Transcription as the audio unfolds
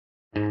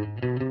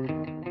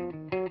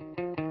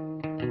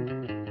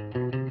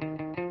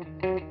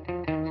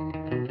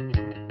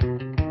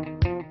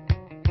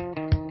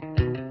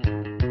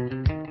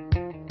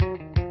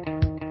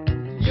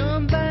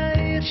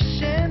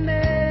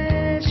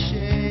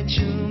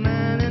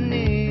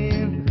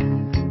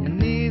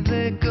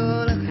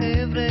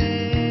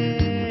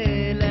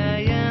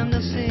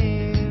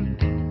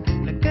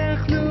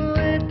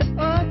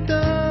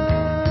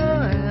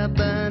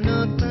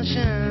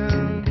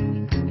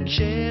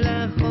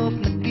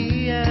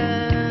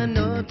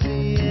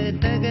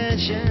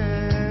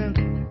ישן,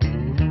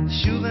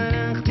 שוב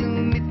אנחנו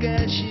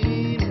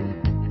מתגשים,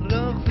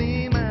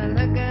 רוכבים על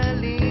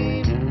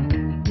הגלים,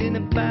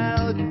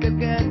 ננפה עוד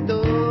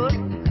גדול,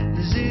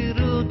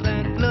 זהירות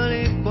רק לא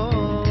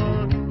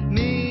ליפול,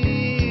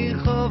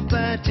 מחוף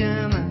בת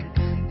ימה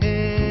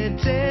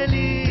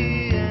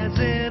אצלי, אז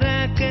זה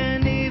רק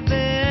אני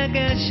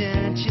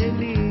והגשת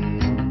שלי.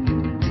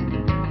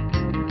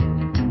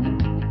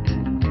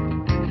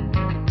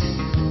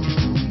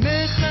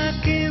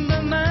 מחכים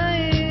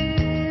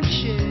במים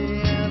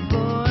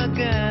שיבוא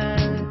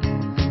הגל,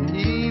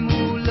 אם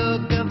הוא לא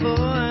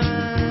גבוה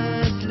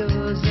אז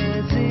לא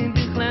זזים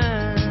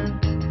בכלל,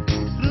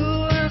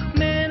 רוח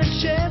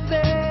מנשבת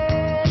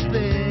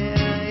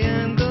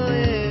והים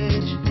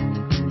גועש,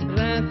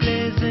 רק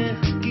לזה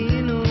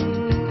חיכינו,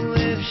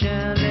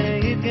 אפשר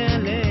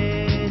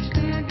להתגלש.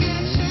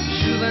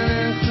 שוב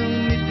אנחנו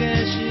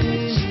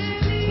מתגשים,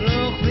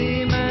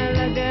 רוכבים על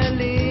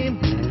הגלים,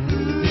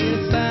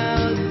 נרפא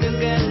עוד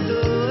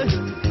גדול,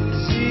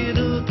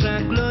 זהירות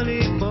רק לא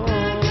ליפול,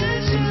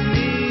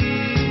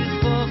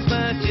 מחוף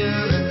בת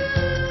ים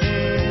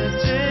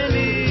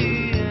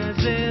אצלי, אז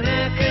זה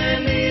רק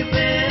אני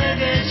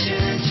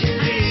והגשת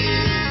שלי.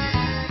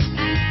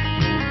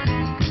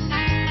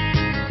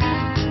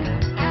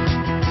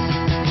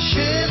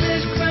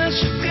 שמש כבר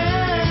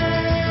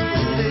שוקעת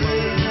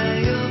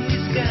והיום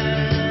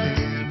נסגר,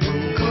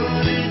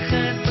 כל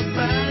אחד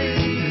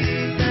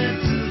בבית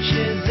עצוב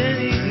שזה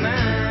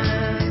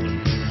נגמר,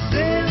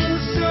 זהו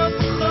סוף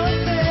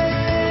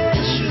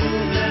החופש,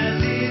 שוב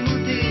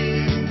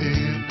ללימודים,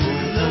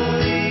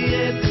 לא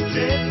יהיה בית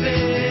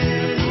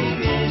ספר אם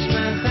יש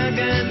מחר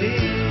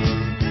גלים.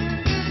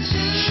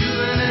 שוב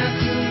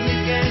אנחנו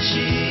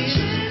מתגשים,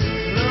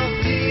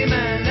 רוכבים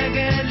על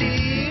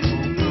הגלים,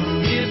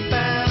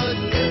 נרפא עוד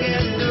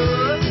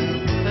גדול,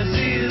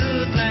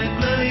 הזהירות רק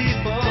לא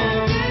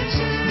ליפול,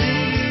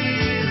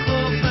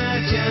 מחוף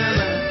בת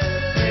ימה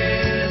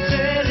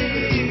אצלי,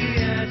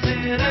 אז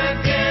זה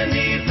רק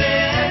אני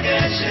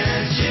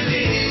והגשת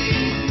שלי,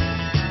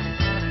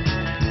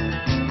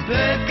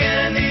 רק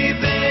אני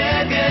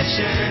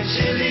והגשת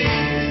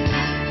שלי.